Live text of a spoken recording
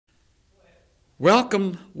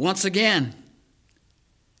Welcome once again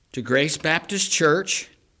to Grace Baptist Church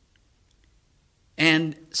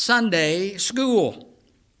and Sunday School.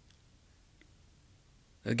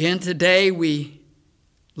 Again today we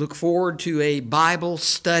look forward to a Bible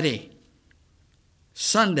study,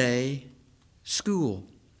 Sunday School.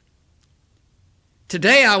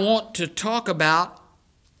 Today I want to talk about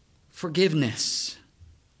forgiveness.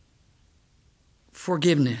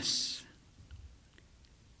 Forgiveness.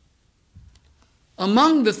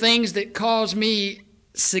 Among the things that cause me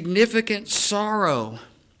significant sorrow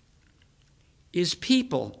is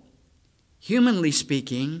people, humanly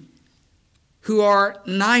speaking, who are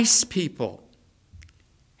nice people,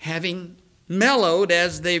 having mellowed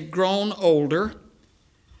as they've grown older,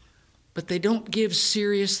 but they don't give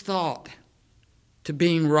serious thought to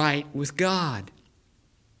being right with God.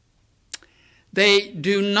 They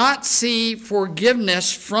do not see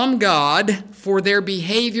forgiveness from God for their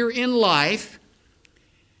behavior in life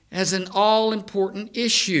as an all-important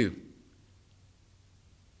issue.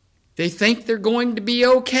 They think they're going to be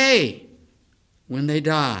okay when they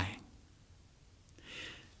die.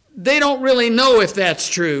 They don't really know if that's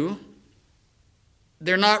true.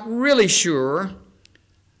 They're not really sure,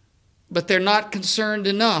 but they're not concerned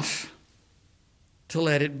enough to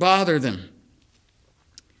let it bother them.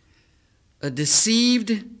 A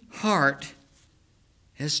deceived heart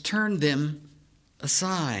has turned them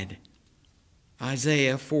aside.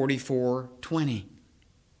 Isaiah 44:20.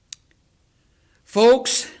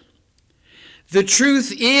 Folks, the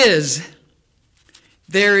truth is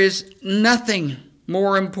there is nothing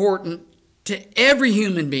more important to every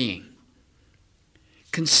human being,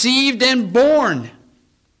 conceived and born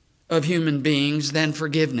of human beings, than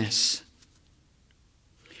forgiveness.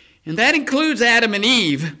 And that includes Adam and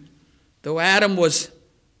Eve. Though Adam was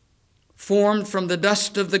formed from the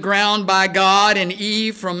dust of the ground by God, and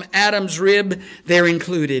Eve from Adam's rib, they're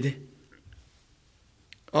included.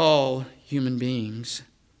 All human beings.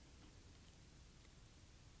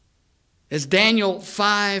 As Daniel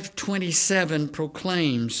 5:27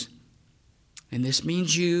 proclaims, and this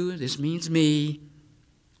means you, this means me,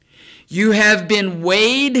 you have been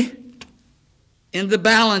weighed in the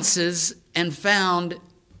balances and found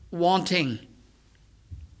wanting.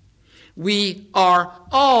 We are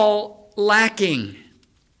all lacking.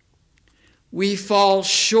 We fall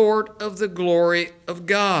short of the glory of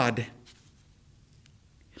God.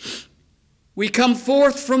 We come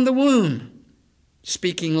forth from the womb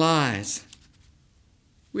speaking lies.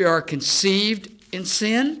 We are conceived in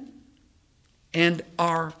sin and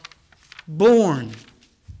are born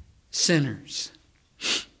sinners.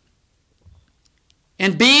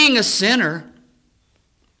 And being a sinner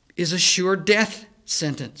is a sure death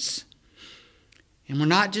sentence. And we're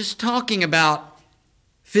not just talking about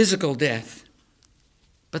physical death,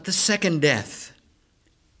 but the second death,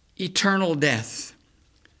 eternal death,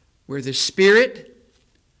 where the spirit,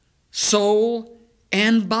 soul,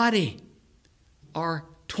 and body are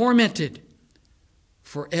tormented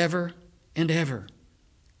forever and ever.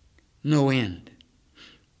 No end.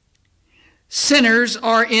 Sinners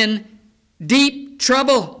are in deep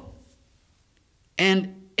trouble,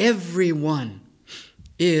 and everyone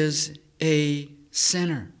is a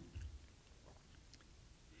sinner.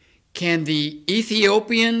 Can the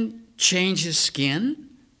Ethiopian change his skin,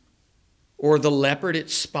 or the leopard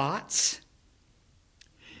its spots?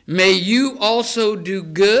 May you also do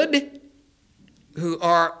good who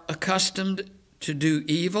are accustomed to do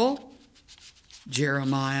evil.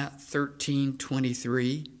 Jeremiah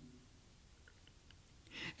 13:23.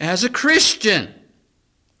 As a Christian,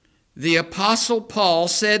 the Apostle Paul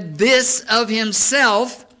said this of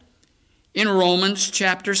himself in Romans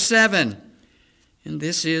chapter 7. And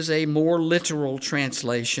this is a more literal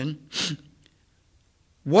translation.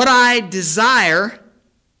 What I desire,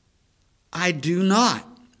 I do not.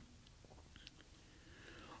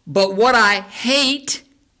 But what I hate,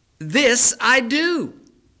 this I do.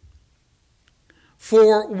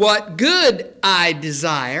 For what good I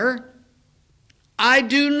desire, I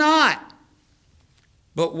do not.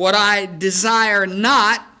 But what I desire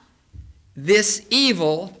not, this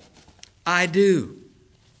evil I do.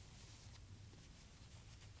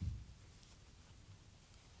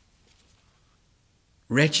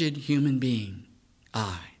 Wretched human being,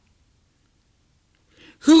 I.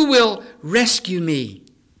 Who will rescue me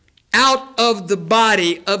out of the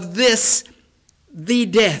body of this, the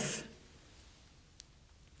death?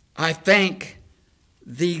 I thank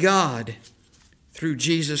thee, God, through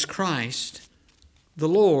Jesus Christ, the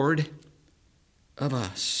Lord of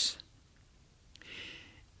us.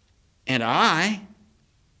 And I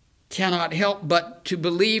cannot help but to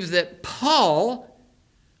believe that Paul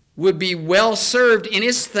would be well served in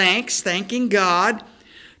his thanking God,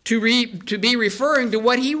 to be referring to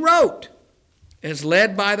what he wrote as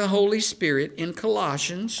led by the Holy Spirit in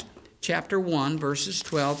Colossians chapter 1, verses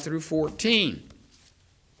 12 through 14.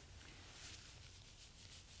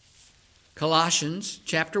 Colossians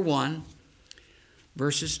chapter 1,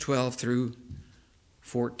 verses 12 through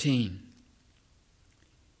 14.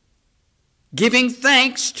 Giving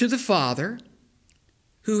thanks to the Father,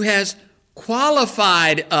 who has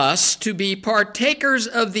qualified us to be partakers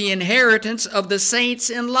of the inheritance of the saints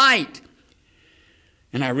in light.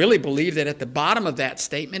 And I really believe that at the bottom of that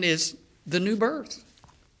statement is the new birth,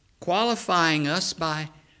 qualifying us by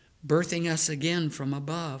birthing us again from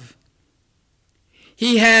above.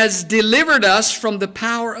 He has delivered us from the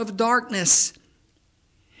power of darkness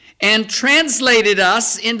and translated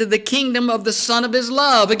us into the kingdom of the Son of his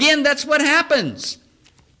love. Again, that's what happens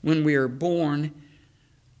when we are born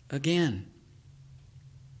again.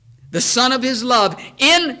 The Son of his love,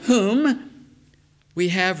 in whom we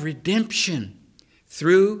have redemption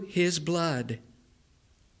through his blood,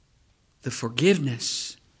 the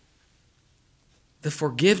forgiveness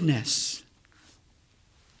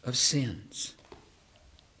of sins.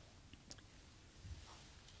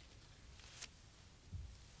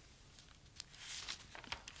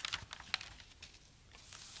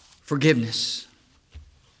 Forgiveness.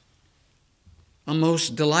 A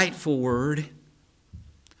most delightful word,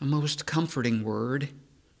 a most comforting word.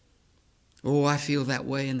 Oh, I feel that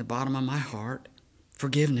way in the bottom of my heart.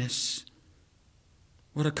 Forgiveness.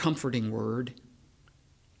 What a comforting word.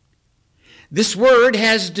 This word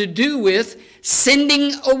has to do with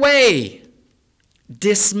sending away,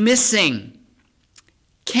 dismissing,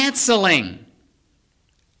 canceling,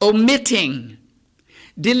 omitting,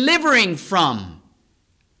 delivering from,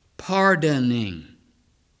 pardoning.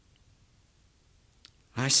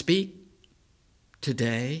 I speak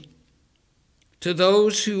today to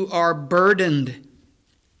those who are burdened,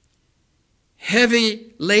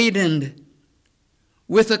 heavy laden,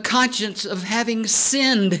 with a conscience of having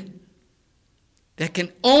sinned that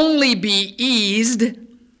can only be eased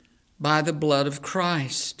by the blood of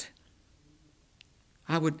Christ.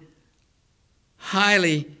 I would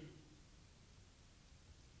highly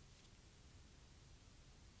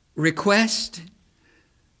request,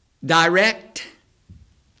 direct,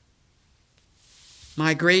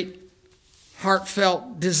 my great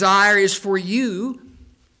heartfelt desire is for you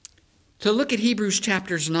to look at Hebrews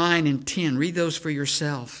chapters 9 and 10. Read those for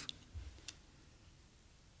yourself.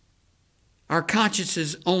 Our conscience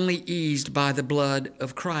is only eased by the blood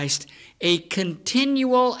of Christ, a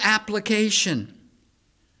continual application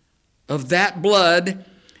of that blood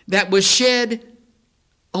that was shed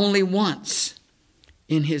only once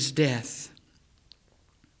in his death.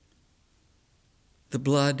 The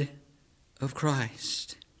blood of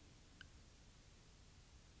Christ.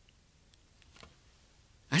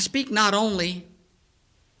 I speak not only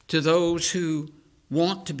to those who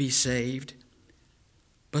want to be saved,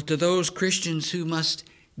 but to those Christians who must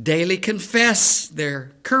daily confess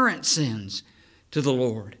their current sins to the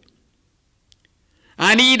Lord.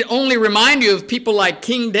 I need only remind you of people like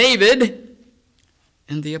King David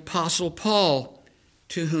and the Apostle Paul,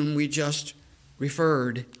 to whom we just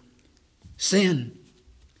referred. Sin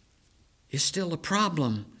is still a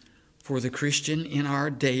problem for the Christian in our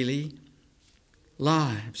daily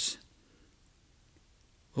lives.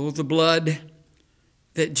 Oh, the blood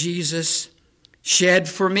that Jesus shed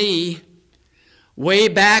for me way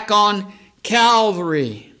back on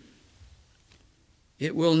Calvary,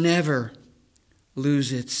 it will never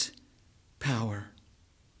lose its power.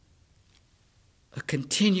 A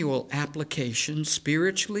continual application,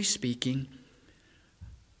 spiritually speaking,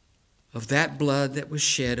 of that blood that was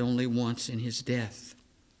shed only once in his death.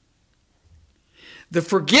 The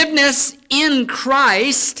forgiveness in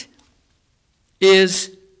Christ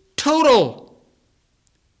is total.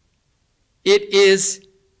 It is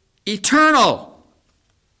eternal.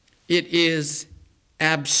 It is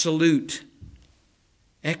absolute.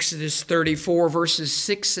 Exodus 34 verses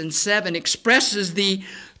 6 and 7 expresses the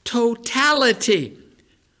totality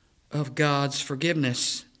of God's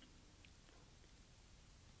forgiveness.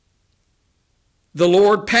 The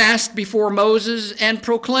Lord passed before Moses and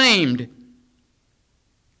proclaimed,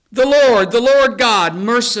 the Lord God,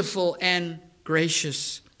 merciful and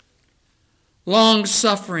gracious,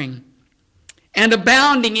 long-suffering, and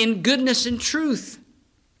abounding in goodness and truth,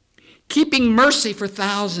 keeping mercy for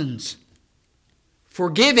thousands,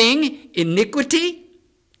 forgiving iniquity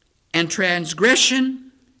and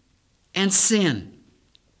transgression and sin.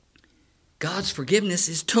 God's forgiveness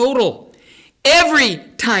is total. Every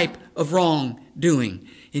type of wrongdoing,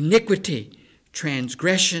 iniquity,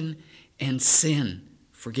 transgression, and sin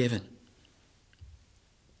forgiven.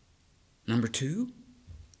 Number 2,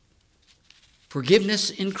 forgiveness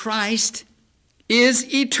in Christ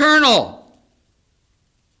is eternal.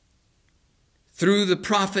 Through the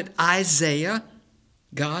prophet Isaiah,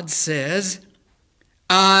 God says,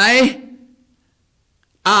 I,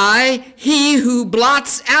 he who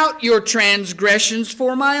blots out your transgressions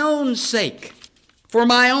for my own sake, for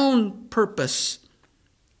my own purpose,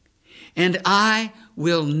 and I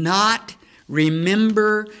will not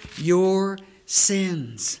remember your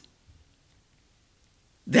sins.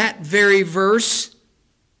 That very verse,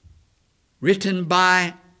 written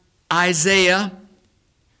by Isaiah,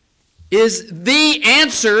 is the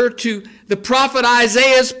answer to the prophet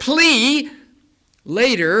Isaiah's plea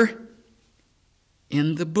later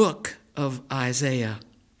in the book of Isaiah.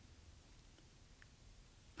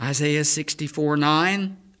 Isaiah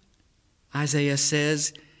 64:9, Isaiah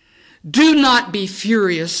says, "Do not be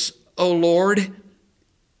furious, O Lord,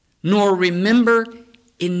 nor remember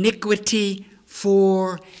iniquity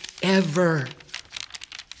forever."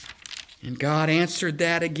 And God answered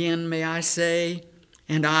that again, may I say,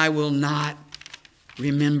 "And I will not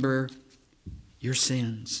remember your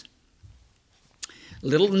sins."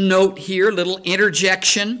 Little note here, little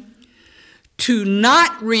interjection. To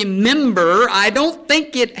not remember, I don't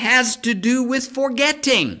think it has to do with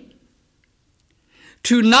forgetting.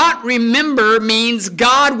 To not remember means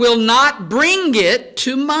God will not bring it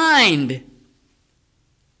to mind.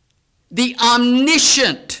 The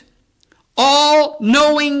omniscient,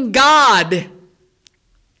 all-knowing God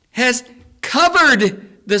has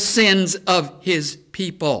covered the sins of his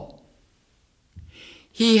people.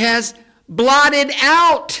 He has blotted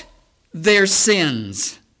out their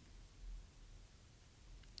sins.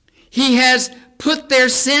 He has put their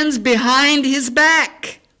sins behind his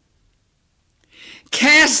back,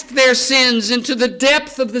 cast their sins into the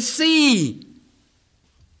depth of the sea.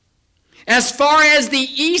 As far as the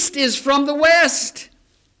east is from the west,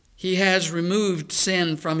 he has removed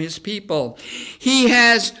sin from his people. He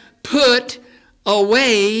has put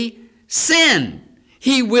away sin.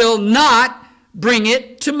 He will not bring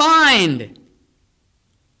it to mind.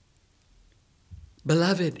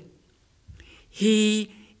 Beloved,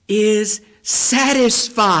 he is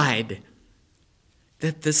satisfied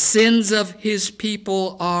that the sins of his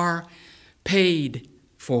people are paid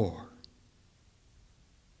for.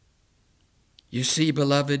 You see,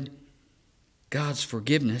 beloved, God's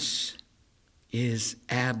forgiveness is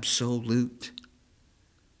absolute.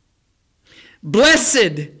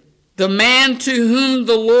 Blessed the man to whom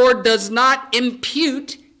the Lord does not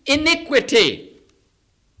impute iniquity.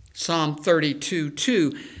 Psalm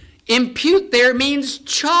 32:2. Impute there means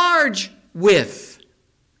charge with.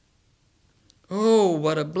 Oh,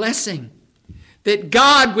 what a blessing that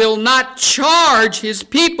God will not charge his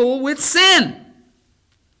people with sin.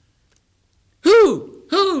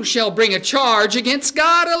 Who shall bring a charge against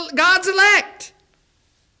God's elect?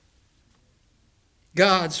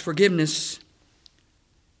 God's forgiveness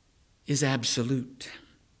is absolute.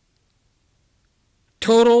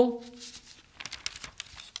 Total,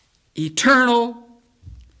 eternal,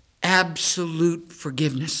 absolute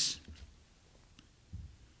forgiveness.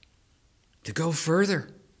 To go further,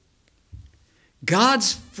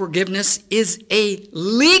 God's forgiveness is a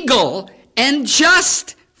legal and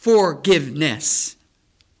just forgiveness.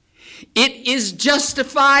 It is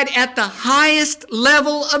justified at the highest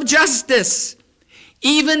level of justice,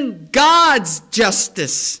 even God's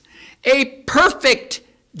justice, a perfect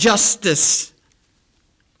justice.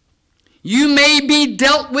 You may be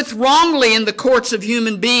dealt with wrongly in the courts of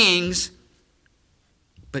human beings,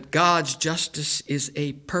 but God's justice is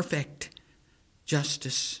a perfect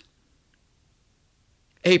justice.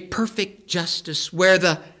 A perfect justice where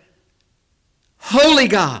the holy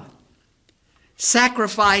God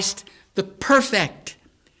sacrificed the perfect,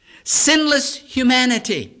 sinless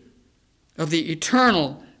humanity of the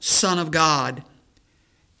eternal Son of God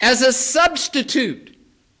as a substitute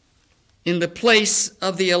in the place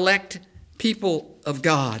of the elect people of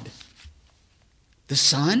God. The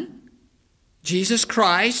Son, Jesus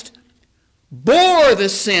Christ, bore the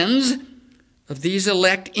sins of these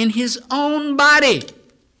elect in his own body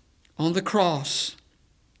on the cross,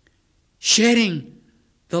 shedding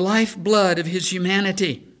the lifeblood of his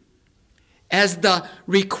humanity as the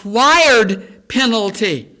required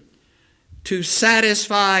penalty to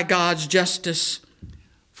satisfy God's justice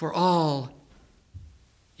for all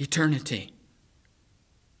eternity.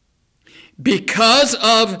 Because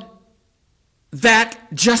of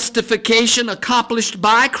that justification accomplished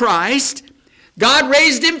by Christ, God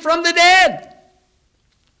raised him from the dead.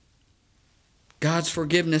 God's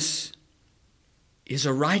forgiveness is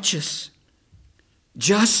a righteous,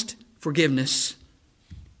 just forgiveness,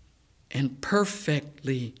 and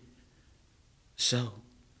perfectly so.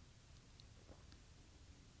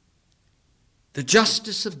 The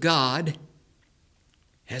justice of God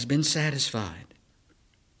has been satisfied,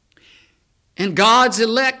 and God's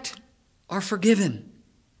elect are forgiven,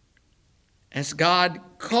 as God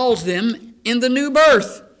calls them in the new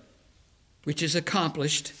birth, which is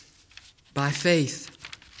accomplished by faith.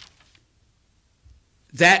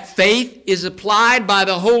 That faith is applied by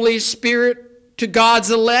the Holy Spirit to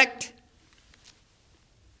God's elect.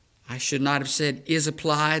 I should not have said is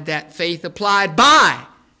applied. That faith applied by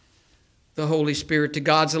the Holy Spirit to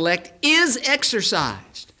God's elect is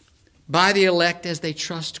exercised by the elect as they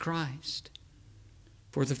trust Christ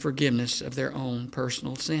for the forgiveness of their own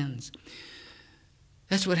personal sins.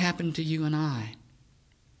 That's what happened to you and I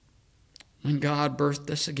when God birthed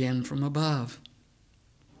us again from above.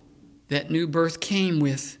 That new birth came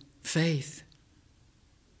with faith.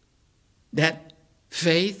 That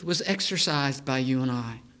faith was exercised by you and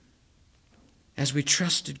I as we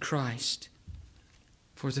trusted Christ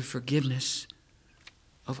for the forgiveness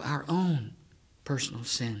of our own personal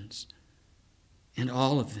sins, and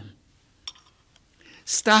all of them.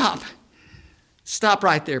 Stop. Stop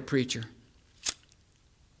right there, preacher.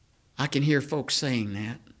 I can hear folks saying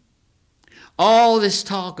that. All this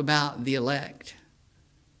talk about the elect.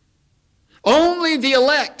 Only the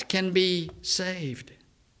elect can be saved.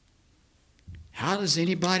 How does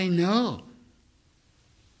anybody know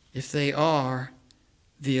if they are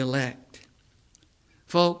the elect?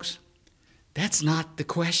 Folks, that's not the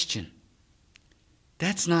question.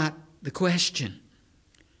 That's not the question.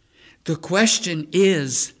 The question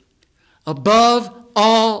is, above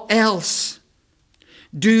all else,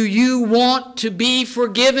 do you want to be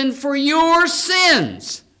forgiven for your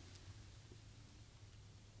sins?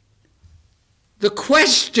 The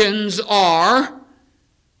questions are,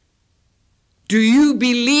 do you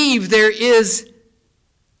believe there is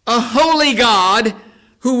a holy God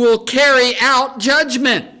who will carry out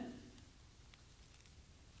judgment?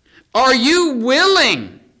 Are you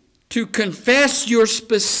willing to confess your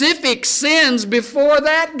specific sins before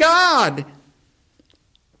that God?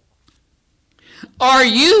 Are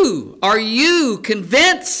you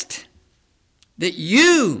convinced that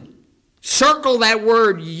you, circle that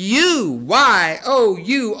word you,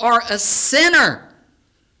 you are a sinner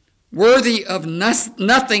worthy of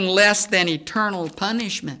nothing less than eternal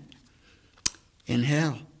punishment in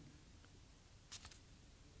hell?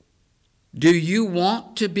 Do you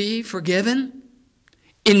want to be forgiven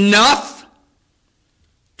enough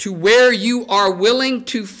to where you are willing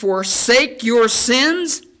to forsake your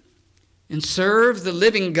sins and serve the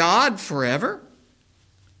living God forever?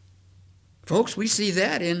 Folks, we see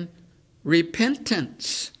that in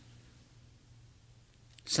repentance.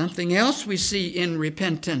 Something else we see in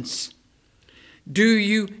repentance. Do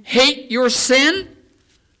you hate your sin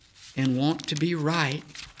and want to be right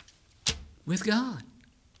with God?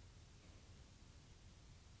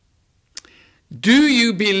 Do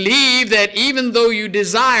you believe that even though you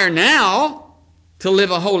desire now to live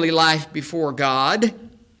a holy life before God,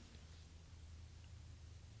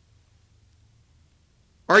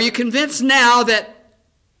 are you convinced now that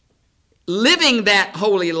living that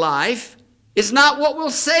holy life is not what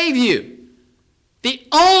will save you? The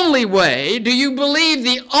only way, do you believe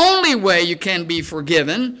the only way you can be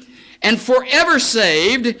forgiven and forever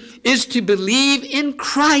saved is to believe in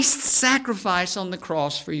Christ's sacrifice on the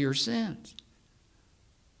cross for your sins?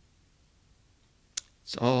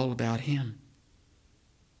 It's all about Him.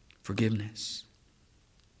 Forgiveness.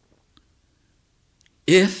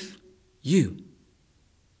 If you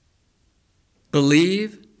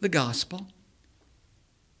believe the gospel,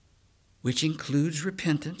 which includes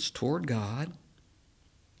repentance toward God,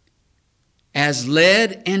 as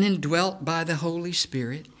led and indwelt by the Holy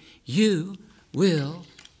Spirit, you will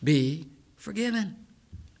be forgiven.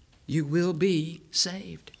 You will be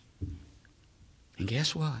saved. And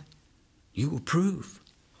guess what? You will prove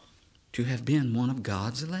to have been one of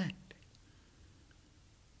God's elect.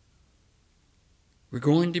 We're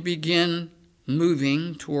going to begin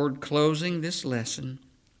moving toward closing this lesson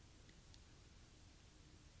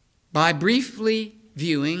by briefly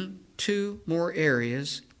viewing two more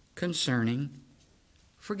areas concerning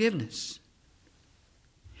forgiveness.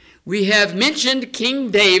 We have mentioned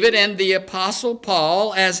King David and the Apostle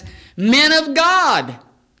Paul as men of God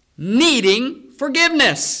needing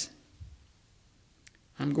forgiveness.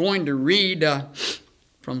 I'm going to read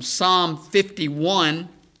from Psalm 51.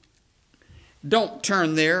 Don't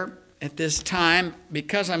turn there at this time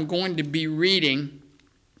because I'm going to be reading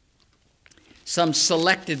some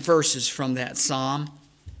selected verses from that psalm.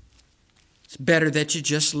 It's better that you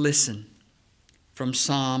just listen. From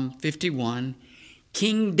Psalm 51,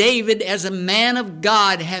 King David, as a man of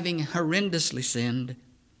God, having horrendously sinned,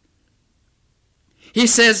 he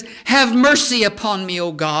says, "Have mercy upon me,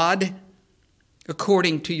 O God,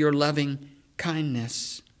 according to your loving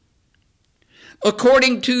kindness,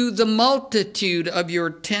 according to the multitude of your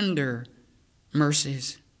tender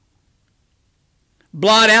mercies.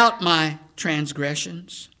 Blot out my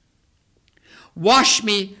transgressions. Wash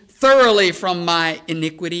me thoroughly from my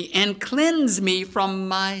iniquity and cleanse me from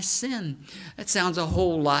my sin." That sounds a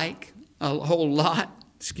whole lot,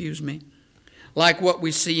 like what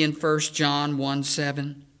we see in 1 John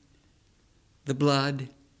 1:7. The blood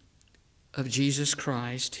of Jesus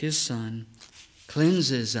Christ, his Son,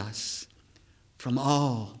 cleanses us from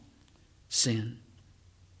all sin.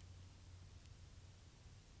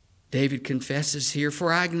 David confesses here,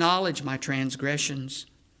 "For I acknowledge my transgressions,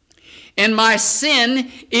 and my sin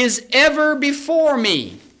is ever before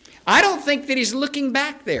me." I don't think that he's looking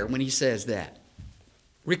back there when he says that,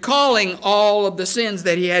 recalling all of the sins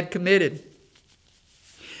that he had committed.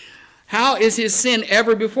 How is his sin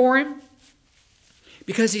ever before him?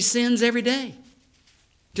 Because he sins every day,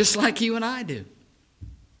 just like you and I do.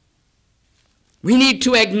 We need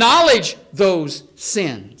to acknowledge those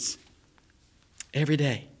sins every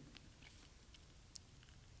day.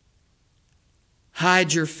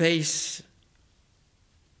 "Hide your face,"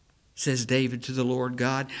 says David to the Lord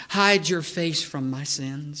God. "Hide your face from my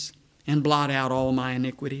sins and blot out all my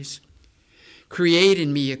iniquities. Create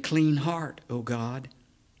in me a clean heart, O God,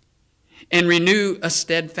 and renew a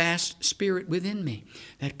steadfast spirit within me."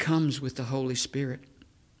 That comes with the Holy Spirit.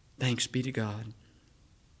 Thanks be to God.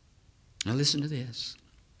 Now listen to this.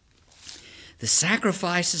 The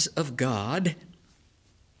sacrifices of God,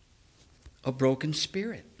 a broken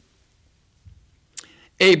spirit,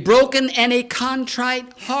 a broken and a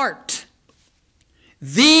contrite heart.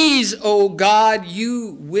 These, O God,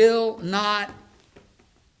 you will not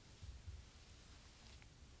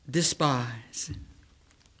despise.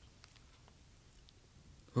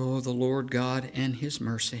 Oh, the Lord God and his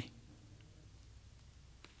mercy.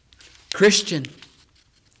 Christian,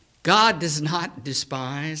 God does not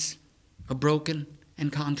despise a broken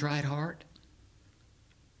and contrite heart.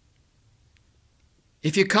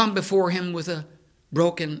 If you come before him with a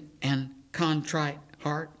broken and contrite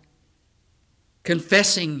heart,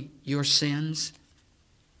 confessing your sins,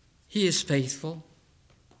 he is faithful.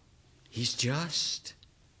 He's just,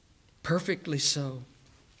 perfectly so,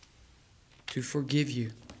 to forgive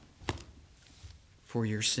you for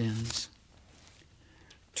your sins.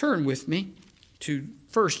 Turn with me to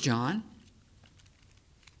 1 John.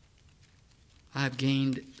 I've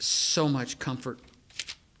gained so much comfort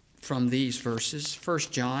from these verses.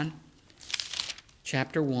 1 John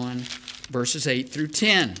chapter 1, verses 8 through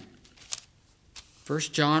 10.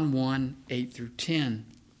 1 John 1, 8 through 10.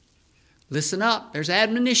 Listen up. There's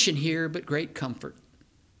admonition here, but great comfort.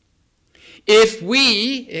 If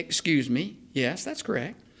we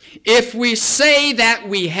say that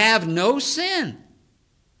we have no sin.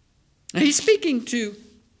 Now he's speaking to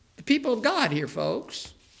the people of God here,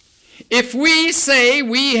 folks. If we say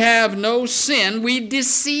we have no sin, we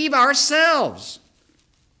deceive ourselves,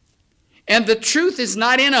 and the truth is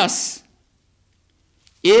not in us.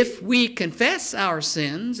 If we confess our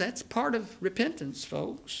sins, that's part of repentance,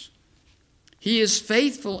 folks. He is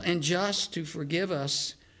faithful and just to forgive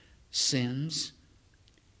us sins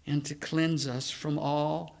and to cleanse us from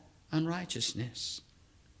all unrighteousness.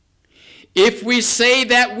 If we say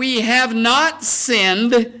that we have not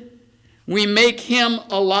sinned, we make him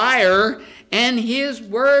a liar, and his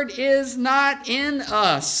word is not in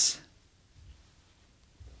us.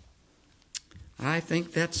 I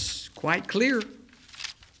think that's quite clear.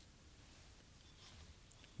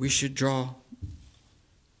 We should draw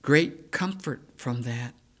great comfort from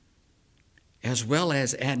that, as well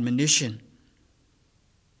as admonition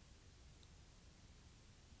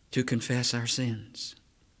to confess our sins.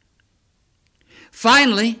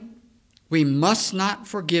 Finally, we must not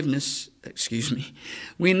forget,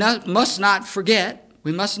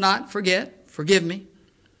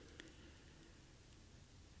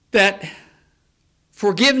 that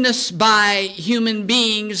forgiveness by human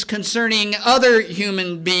beings concerning other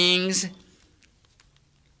human beings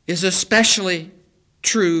is especially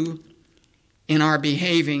true in our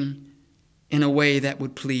behaving in a way that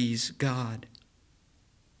would please God.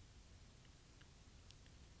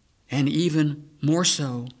 And even more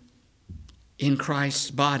so in Christ's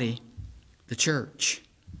body, the church.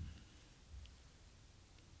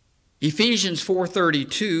 Ephesians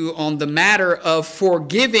 4:32 on the matter of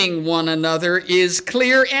forgiving one another is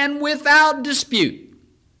clear and without dispute.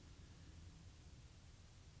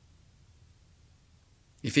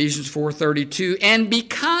 Ephesians 4:32, and be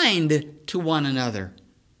kind to one another,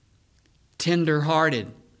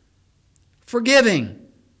 tender-hearted, forgiving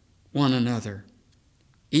one another,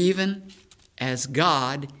 even as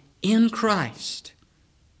God in Christ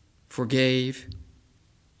forgave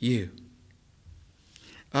you.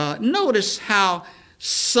 Notice how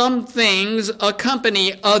some things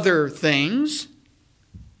accompany other things.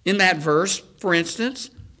 In that verse, for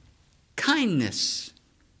instance, kindness,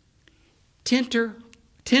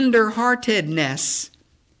 tender-heartedness,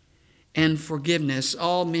 and forgiveness,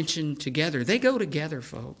 all mentioned together. They go together,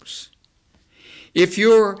 folks. If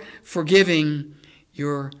you're forgiving,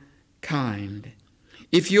 you're kind.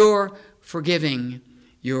 If you're forgiving,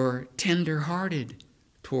 you're tender-hearted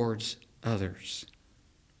towards others.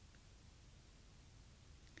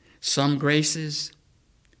 Some graces,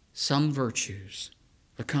 some virtues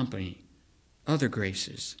accompany other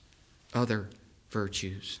graces, other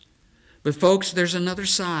virtues. But folks, there's another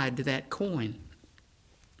side to that coin.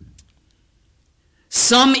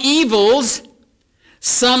 Some evils,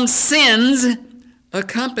 some sins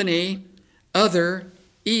accompany other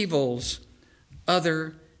evils,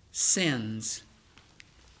 other sins.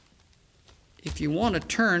 If you want to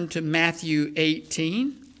turn to Matthew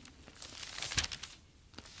 18,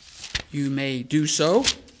 you may do so.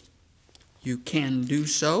 You can do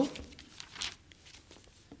so.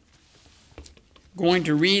 Going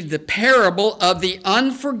to read the parable of the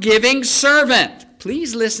unforgiving servant.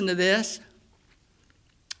 Please listen to this.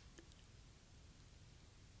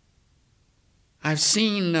 I've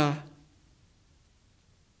seen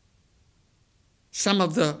some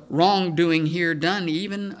of the wrongdoing here done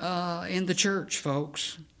even in the church,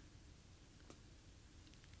 folks.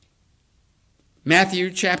 Matthew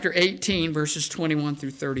chapter 18, verses 21 through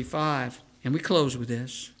 35. And we close with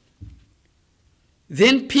this.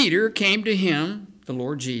 Then Peter came to him, the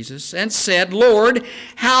Lord Jesus, and said, Lord,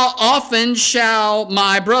 how often shall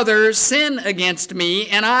my brother sin against me,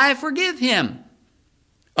 and I forgive him?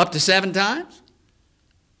 Up to 7 times?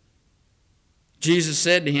 Jesus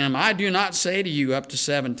said to him, I do not say to you up to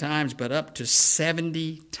 7 times, but up to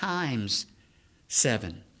 70 times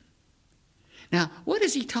 7. Now, what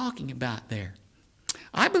is he talking about there?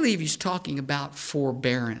 I believe he's talking about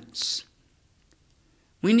forbearance.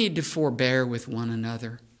 We need to forbear with one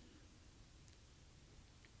another.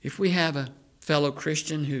 If we have a fellow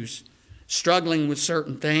Christian who's struggling with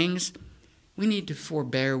certain things, we need to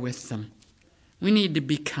forbear with them. We need to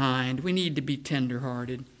be kind. We need to be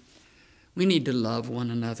tenderhearted. We need to love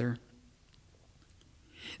one another.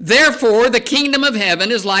 Therefore, the kingdom of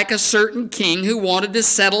heaven is like a certain king who wanted to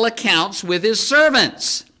settle accounts with his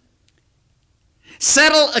servants.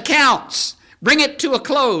 Settle accounts. Bring it to a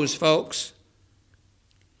close, folks.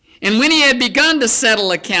 And when he had begun to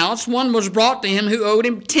settle accounts, one was brought to him who owed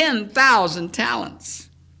him 10,000 talents.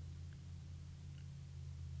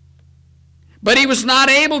 But he was not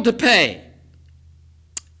able to pay.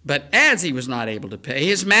 But as he was not able to pay,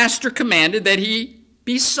 his master commanded that he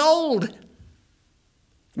be sold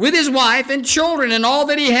with his wife and children and all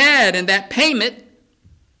that he had, and that payment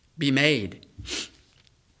be made.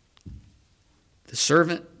 The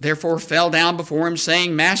servant therefore fell down before him,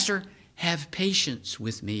 saying, Master, have patience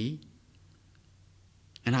with me,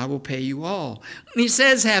 and I will pay you all. When he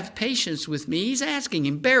says, have patience with me, he's asking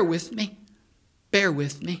him, bear with me, bear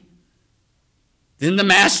with me. Then the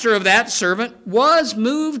master of that servant was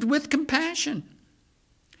moved with compassion,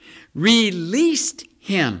 released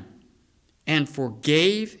him, and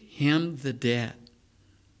forgave him the debt.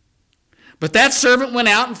 But that servant went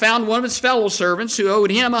out and found one of his fellow servants who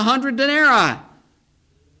owed him 100 denarii.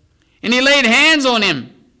 And he laid hands on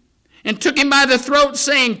him and took him by the throat,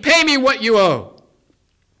 saying, Pay me what you owe.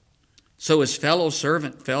 So his fellow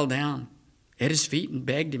servant fell down at his feet and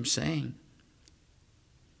begged him, saying,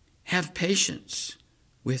 Have patience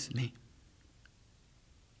with me.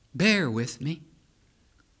 Bear with me,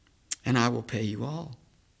 and I will pay you all.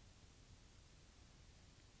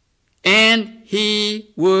 And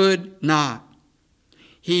he would not.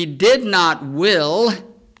 He did not will.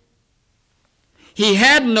 He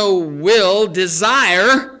had no will,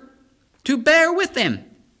 desire to bear with him,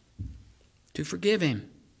 to forgive him,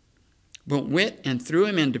 but went and threw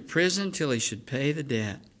him into prison till he should pay the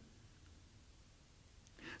debt.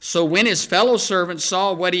 So when his fellow servants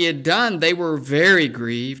saw what he had done, they were very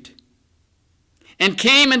grieved, and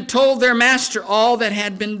came and told their master all that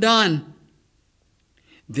had been done.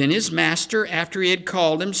 Then his master, after he had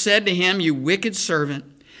called him, said to him, You wicked servant,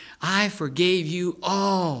 I forgave you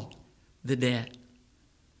all the debt.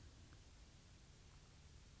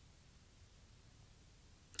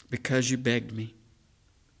 Because you begged me.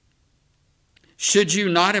 Should you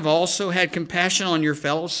not have also had compassion on your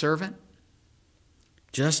fellow servant,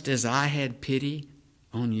 just as I had pity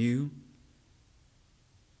on you?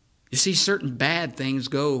 You see, certain bad things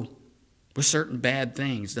go with certain bad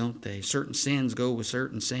things, don't they? Certain sins go with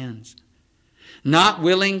certain sins. Not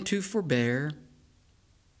willing to forbear,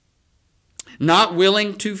 not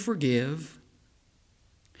willing to forgive,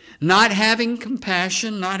 not having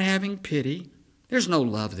compassion, not having pity. There's no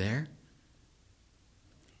love there.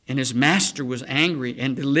 And his master was angry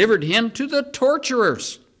and delivered him to the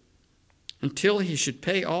torturers until he should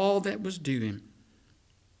pay all that was due him.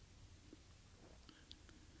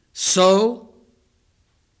 So,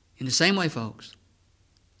 in the same way, folks,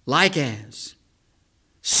 like as,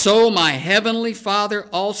 so my heavenly Father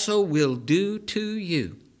also will do to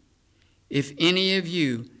you if any of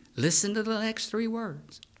you, listen to the next three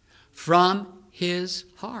words, from his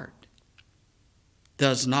heart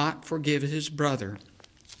does not forgive his brother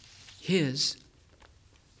his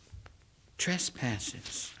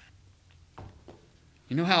trespasses.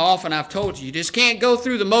 You know how often I've told you, you just can't go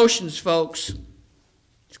through the motions, folks.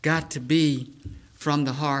 It's got to be from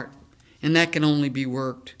the heart. And that can only be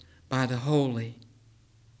worked by the Holy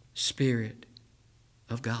Spirit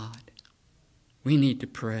of God. We need to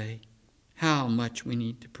pray. How much we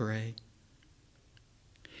need to pray.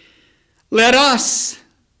 Let us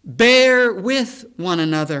bear with one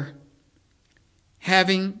another,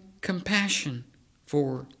 having compassion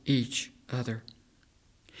for each other.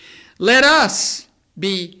 Let us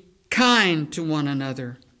be kind to one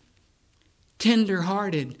another,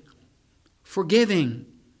 tender-hearted, forgiving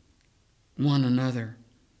one another,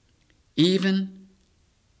 even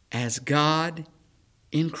as God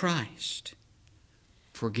in Christ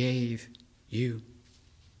forgave you.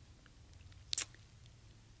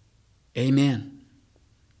 Amen.